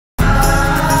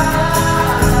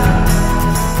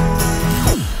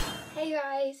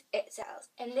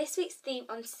and this week's theme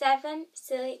on 7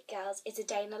 Silly Girls is a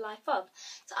day in the life of.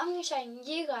 So I'm going to show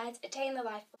you guys a day in the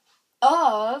life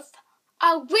of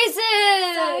a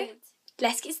wizard! So,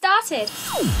 let's get started.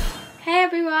 Hey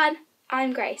everyone,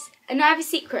 I'm Grace, and I have a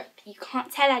secret you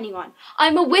can't tell anyone.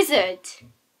 I'm a wizard!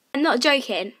 I'm not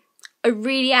joking, I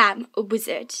really am a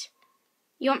wizard.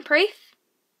 You want proof?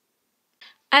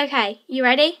 Okay, you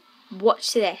ready?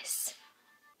 Watch this.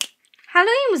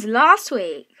 Halloween was last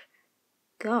week.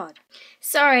 God.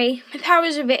 Sorry, my power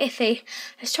was a bit iffy.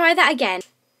 Let's try that again.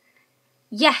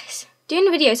 Yes, doing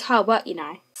a video is hard work, you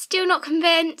know. Still not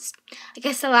convinced? I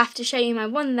guess I'll have to show you my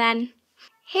wand then.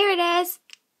 Here it is.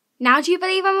 Now do you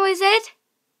believe I'm a wizard?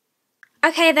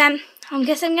 Okay then, I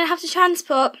guess I'm going to have to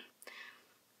transport.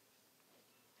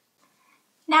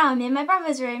 Now I'm in my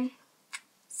brother's room.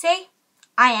 See?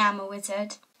 I am a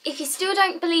wizard. If you still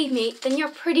don't believe me, then you're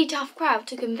a pretty tough crowd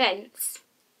to convince.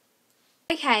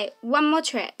 Okay, one more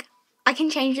trick. I can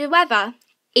change the weather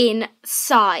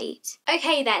inside.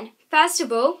 Okay then, first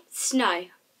of all, snow.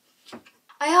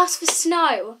 I asked for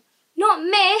snow, not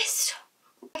mist.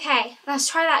 Okay, let's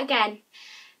try that again.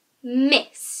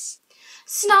 Mist.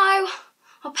 Snow.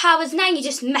 Oh, powers, now you're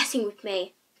just messing with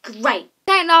me. Great.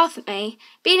 Don't laugh at me.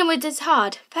 Being a wizard's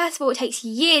hard. First of all, it takes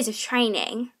years of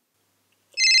training.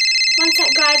 One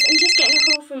sec, guys. I'm just getting a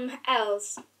call from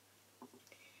Els.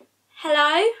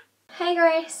 Hello? Hey,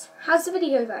 Grace. How's the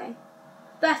video going?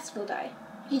 First of all, though,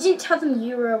 you didn't tell them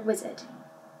you were a wizard,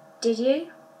 did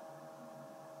you?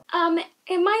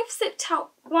 It might have slipped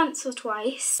out once or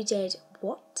twice. You did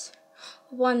what?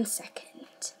 1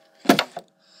 second. Ugh!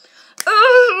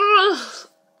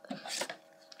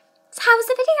 So how was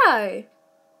the video?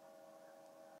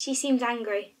 She seems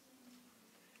angry.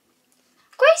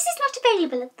 Grace is not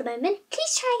available at the moment.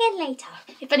 Please try again later.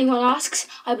 If anyone asks,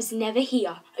 I was never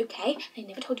here, okay? They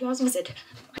never told you I was a wizard.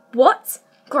 What?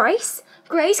 Grace?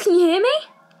 Grace, can you hear me?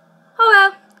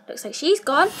 Oh well, looks like she's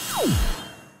gone.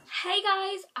 Hey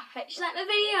guys, I hope you liked the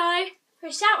video. For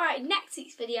a shout out in next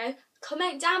week's video,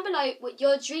 comment down below what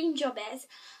your dream job is.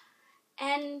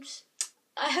 And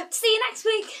I hope to see you next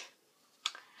week.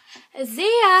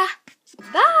 See ya.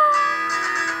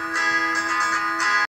 Bye.